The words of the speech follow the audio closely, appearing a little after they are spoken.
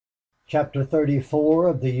Chapter 34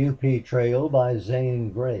 of the UP Trail by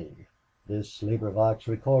Zane Grey. This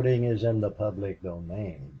recording is in the public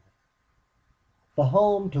domain. The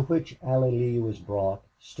home to which Allie Lee was brought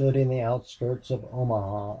stood in the outskirts of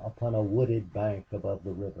Omaha upon a wooded bank above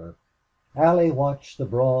the river. Allie watched the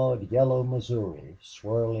broad, yellow Missouri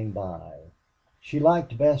swirling by. She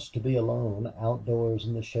liked best to be alone outdoors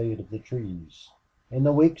in the shade of the trees. In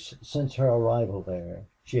the weeks since her arrival there,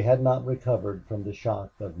 she had not recovered from the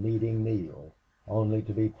shock of meeting Neale, only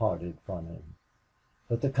to be parted from him.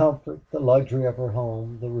 But the comfort, the luxury of her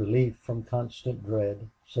home, the relief from constant dread,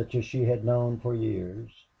 such as she had known for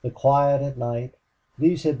years, the quiet at night,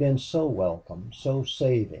 these had been so welcome, so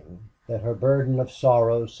saving, that her burden of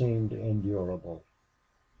sorrow seemed endurable.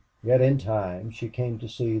 Yet in time she came to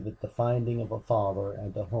see that the finding of a father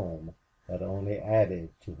and a home had only added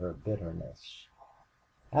to her bitterness.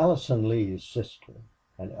 Allison Lee's sister,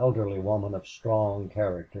 an elderly woman of strong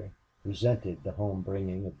character, resented the home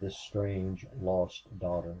bringing of this strange lost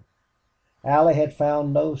daughter. Allie had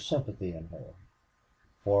found no sympathy in her.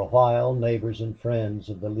 For a while neighbors and friends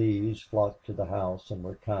of the Lees flocked to the house and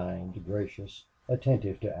were kind, gracious,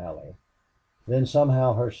 attentive to Allie. Then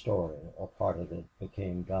somehow her story, or part of it,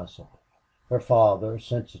 became gossip. Her father,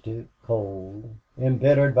 sensitive, cold,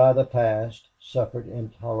 embittered by the past, suffered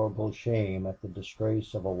intolerable shame at the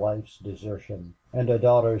disgrace of a wife's desertion and a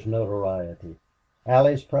daughter's notoriety.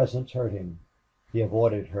 Allie's presence hurt him. He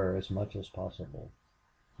avoided her as much as possible.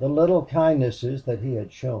 The little kindnesses that he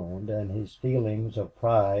had shown and his feelings of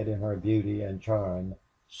pride in her beauty and charm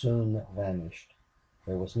soon vanished.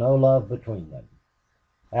 There was no love between them.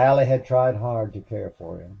 Allie had tried hard to care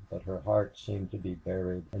for him, but her heart seemed to be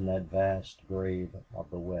buried in that vast grave of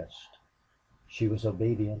the West. She was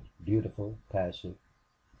obedient, dutiful, passive,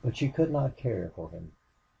 but she could not care for him.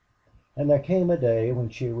 And there came a day when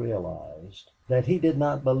she realized that he did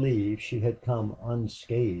not believe she had come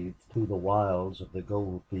unscathed through the wilds of the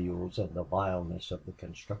gold fields and the vileness of the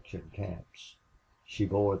construction camps. She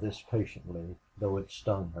bore this patiently, though it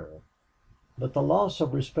stung her. But the loss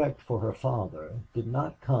of respect for her father did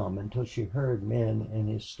not come until she heard men in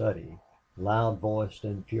his study, loud-voiced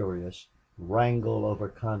and furious, wrangle over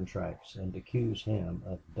contracts and accuse him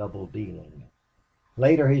of double dealing.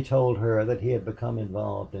 Later he told her that he had become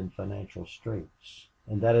involved in financial straits,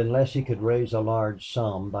 and that unless he could raise a large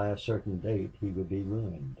sum by a certain date he would be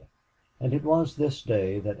ruined. And it was this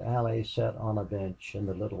day that Allie sat on a bench in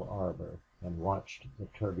the little arbor and watched the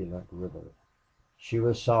turbulent river. She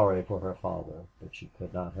was sorry for her father, but she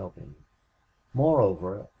could not help him.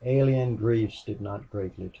 Moreover, alien griefs did not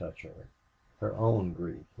greatly touch her. Her own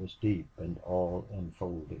grief was deep and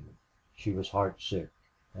all-enfolding. She was heartsick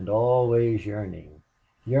and always yearning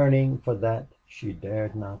for that she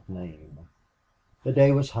dared not name. The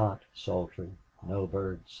day was hot, sultry. No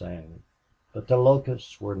birds sang, but the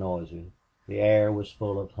locusts were noisy. The air was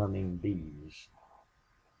full of humming bees.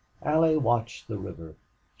 Allie watched the river.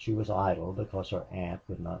 She was idle because her aunt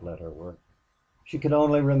would not let her work. She could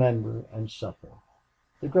only remember and suffer.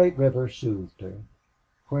 The great river soothed her.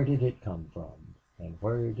 Where did it come from? And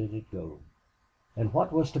where did it go? And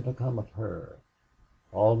what was to become of her?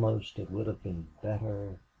 Almost it would have been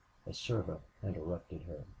better. A servant interrupted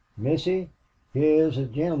her. "Missy, here's a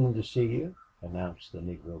gentleman to see you," announced the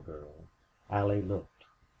negro girl. Allie looked.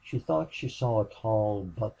 She thought she saw a tall,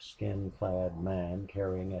 buckskin-clad man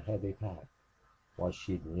carrying a heavy pack. Was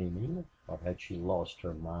she dreaming, or had she lost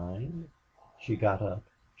her mind? She got up,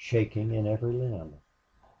 shaking in every limb.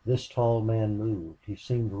 This tall man moved. He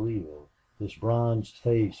seemed real. His bronzed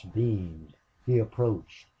face beamed. He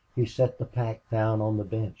approached. He set the pack down on the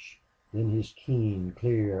bench. Then his keen,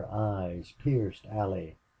 clear eyes pierced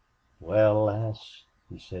Allie. "Well, lass,"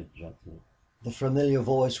 he said gently. The familiar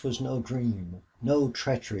voice was no dream, no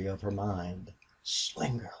treachery of her mind.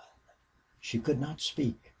 Slingerland! She could not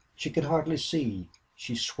speak. She could hardly see.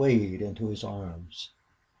 She swayed into his arms.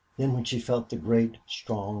 Then when she felt the great,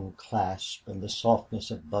 strong clasp and the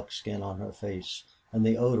softness of buckskin on her face and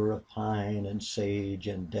the odor of pine and sage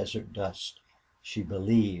and desert dust, she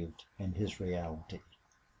believed in his reality.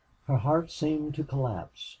 Her heart seemed to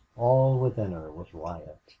collapse. All within her was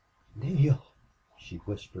riot. "Neale!" she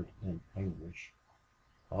whispered in anguish.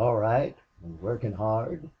 "All right and working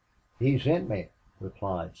hard. He sent me,"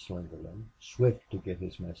 replied Slingerland, swift to get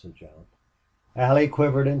his message out. Allie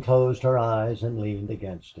quivered and closed her eyes and leaned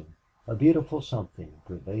against him. A beautiful something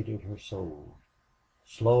pervaded her soul.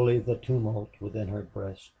 Slowly the tumult within her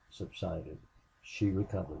breast subsided. She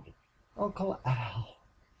recovered. "Uncle Al!"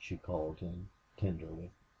 she called him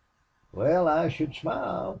tenderly. "Well, I should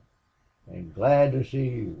smile. And glad to see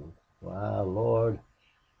you. Why, Lord,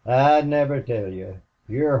 I'd never tell you.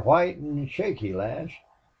 You're white and shaky, lass.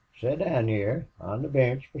 Sit down here on the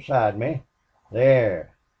bench beside me.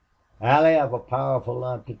 There. Allie, I've a powerful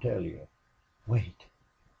lot to tell you. Wait.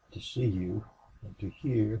 To see you and to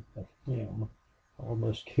hear of him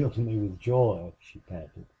almost killed me with joy, she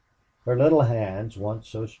panted. Her little hands, once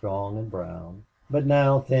so strong and brown, but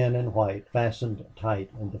now thin and white, fastened tight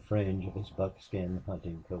in the fringe of his buckskin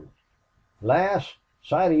hunting coat. Lass,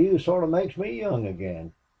 sight of you sort of makes me young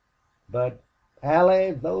again. But,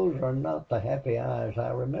 Allie, those are not the happy eyes I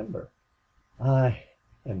remember. I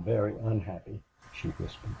am very unhappy, she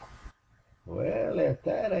whispered. Well, if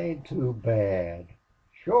that ain't too bad.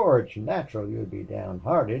 Sure, it's natural you'd be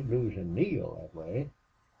downhearted losing Neale that way.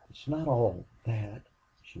 It's not all that,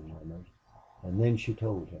 she murmured. And then she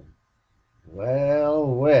told him. Well,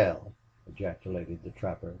 well, ejaculated the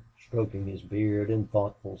trapper, stroking his beard in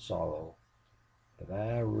thoughtful sorrow. But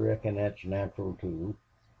I reckon that's natural, too.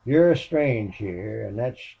 You're strange here, and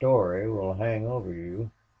that story will hang over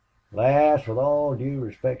you. Lass, with all due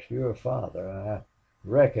respect to your father, I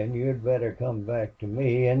reckon you'd better come back to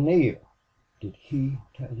me and Neale. Did he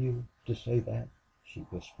tell you to say that? She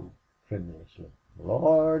whispered tremulously.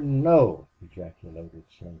 Lord, no, ejaculated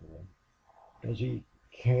Slingerland. Does he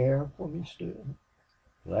care for me still?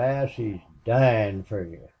 Lass, he's dying for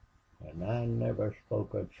you, and I never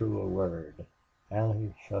spoke a truer word.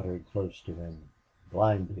 Allie shuddered close to him,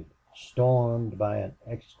 blinded, stormed by an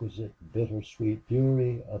exquisite, bittersweet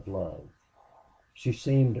fury of love. She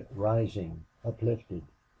seemed rising, uplifted,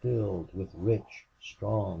 filled with rich,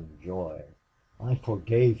 strong joy. I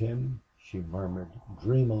forgave him, she murmured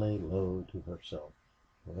dreamily low to herself.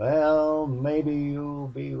 Well, maybe you'll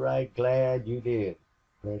be right glad you did,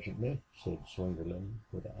 presently, said Slingerland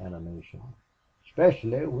with animation.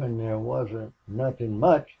 Especially when there wasn't nothing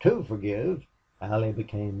much to forgive. Allie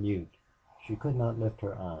became mute. She could not lift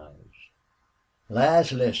her eyes.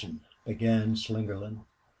 Lass, listen, began Slingerland.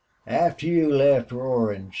 After you left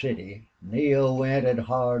Roaring City, Neale went at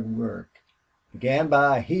hard work. Began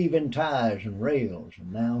by heaving ties and rails,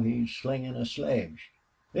 and now he's slinging a sledge.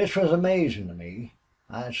 This was amazing to me.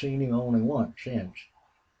 I seen him only once since.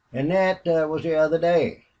 And that was the other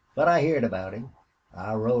day. But I heard about him.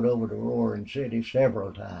 I rode over to Roaring City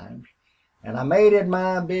several times, and I made it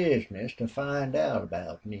my business to find out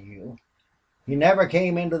about Neale. He never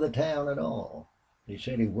came into the town at all. They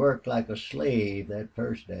said he worked like a slave that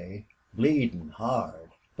first day, bleeding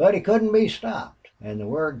hard. But he couldn't be stopped, and the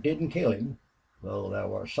work didn't kill him, though there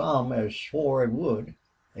were some as swore it would.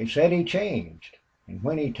 They said he changed, and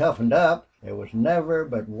when he toughened up, there was never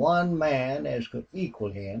but one man as could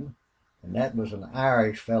equal him, and that was an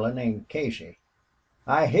Irish fellow named Casey.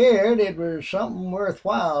 I heard it was something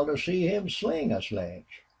worthwhile to see him sling a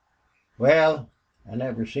sledge. Well, I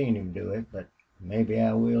never seen him do it, but maybe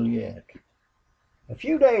I will yet. A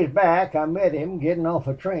few days back I met him getting off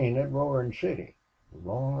a train at Roaring City.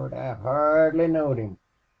 Lord, I hardly knowed him.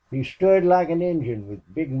 He stood like an Injun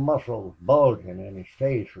with big muscles bulging, and his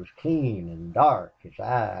face was clean and dark, his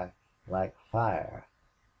eye like fire.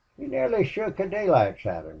 He nearly shook the daylights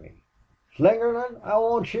out of me. "Slingerland, I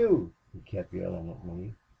want you," he kept yelling at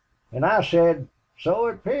me. And I said, "So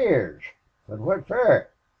it 'pears, but what fer?"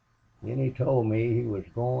 Then he told me he was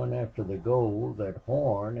going after the gold that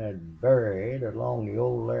Horn had buried along the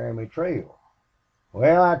old Laramie Trail.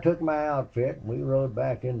 Well, I took my outfit and we rode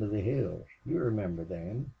back into the hills. You remember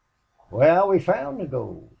them. Well, we found the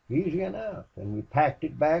gold, easy enough, and we packed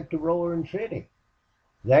it back to Roaring City.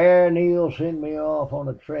 There Neale sent me off on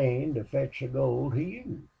a train to fetch the gold to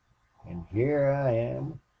you. And here I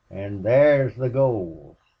am, and there's the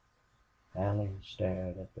gold. Allie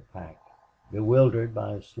stared at the pack, bewildered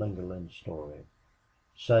by Slingerland's story.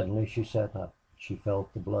 Suddenly she sat up. She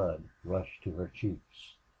felt the blood rush to her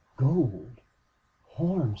cheeks. Gold!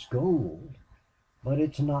 Horn's gold! But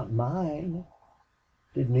it's not mine.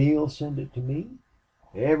 Did Neale send it to me?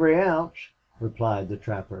 Every ounce, Replied the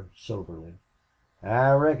trapper soberly.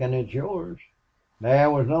 I reckon it's yours.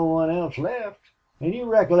 There was no one else left. And you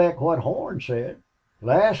recollect what Horn said.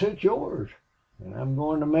 Lass, it's yours, and I'm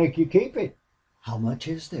going to make you keep it. How much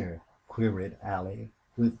is there? Queried Allie,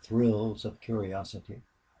 with thrills of curiosity.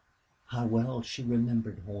 How well she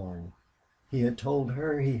remembered Horn. He had told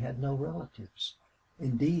her he had no relatives.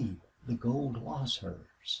 Indeed, the gold was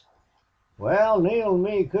hers. Well, Neale and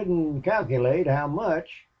me couldn't calculate how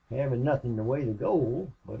much, having nothing to weigh the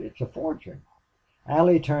gold, but it's a fortune.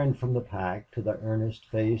 Allie turned from the pack to the earnest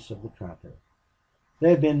face of the trapper. There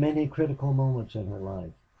had been many critical moments in her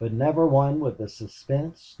life, but never one with the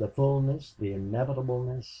suspense, the fullness, the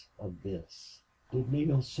inevitableness of this. "Did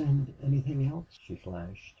Neale send anything else?" she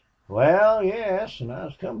flashed. "Well, yes, and I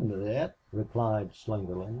was coming to that," replied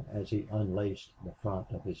Slingerland, as he unlaced the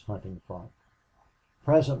front of his hunting frock.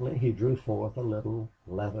 Presently he drew forth a little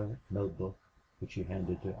leather notebook, which he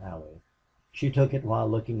handed to Allie. She took it while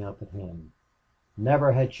looking up at him.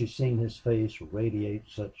 Never had she seen his face radiate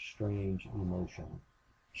such strange emotion.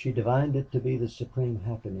 She divined it to be the supreme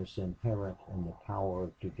happiness inherent in the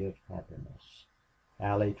power to give happiness.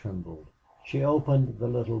 Allie trembled. She opened the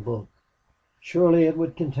little book. Surely it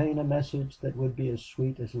would contain a message that would be as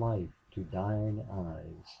sweet as life to dying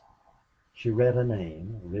eyes. She read a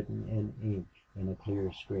name written in ink in a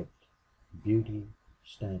clear script, Beauty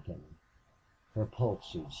Stanton. Her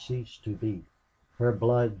pulses ceased to beat, her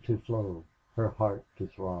blood to flow, her heart to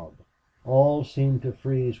throb. All seemed to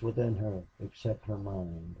freeze within her except her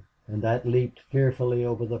mind, and that leaped fearfully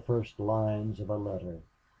over the first lines of a letter,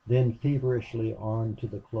 then feverishly on to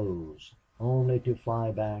the close, only to fly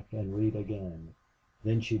back and read again.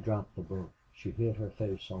 Then she dropped the book. She hid her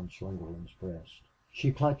face on Slingerland's breast.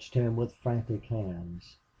 She clutched him with frantic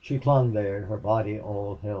hands. She clung there, her body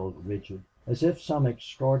all held rigid, as if some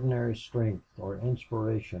extraordinary strength or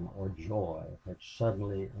inspiration or joy had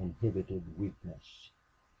suddenly inhibited weakness.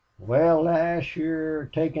 "Well, lass, you're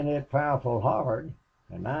takin' it powerful hard,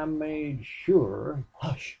 an' I'm made sure."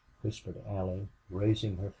 "Hush!" whispered Allie,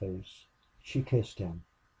 raising her face. She kissed him.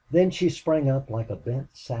 Then she sprang up like a bent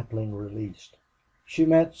sapling released. She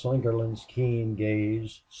met Slingerland's keen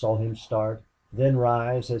gaze, saw him start, then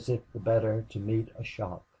rise as if the better to meet a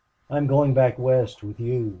shock. "I'm going back West with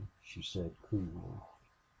you," she said coolly.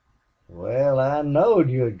 "Well, I knowed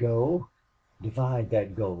you'd go." "Divide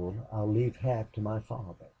that gold. I'll leave half to my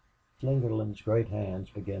father." Slingerland's great hands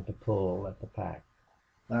began to pull at the pack.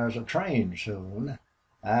 There's a train soon.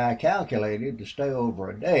 I calculated to stay over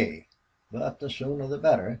a day, but the sooner the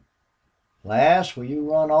better. Lass, will you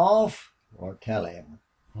run off or tell him?"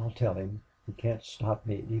 "I'll tell him. He can't stop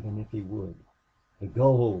me even if he would. The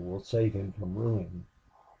gold will save him from ruin.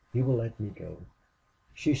 He will let me go."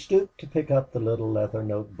 She stooped to pick up the little leather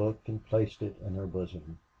notebook and placed it in her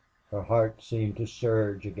bosom. Her heart seemed to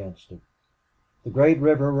surge against it. The great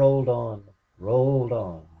river rolled on,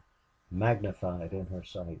 magnified in her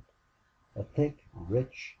sight. A thick,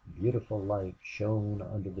 rich, beautiful light shone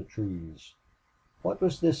under the trees. What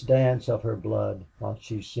was this dance of her blood while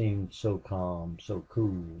she seemed so calm, so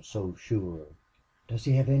cool, so sure? "Does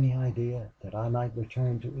he have any idea that I might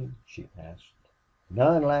return to him?" she asked.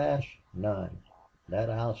 "None, lass, none. That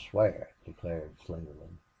I'll swear," declared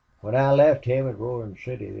Slingerland. "When I left him at Roaring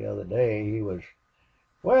City the other day he was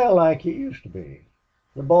well, like he used to be.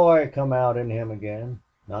 The boy come out in him again,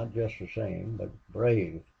 not just the same, but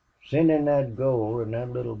brave. Sending that gold and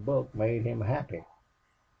that little book made him happy.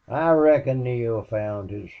 I reckon Neale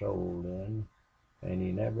found his soul then, and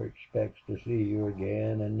he never expects to see you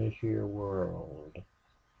again in this here world."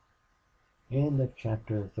 End of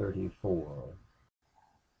chapter 34.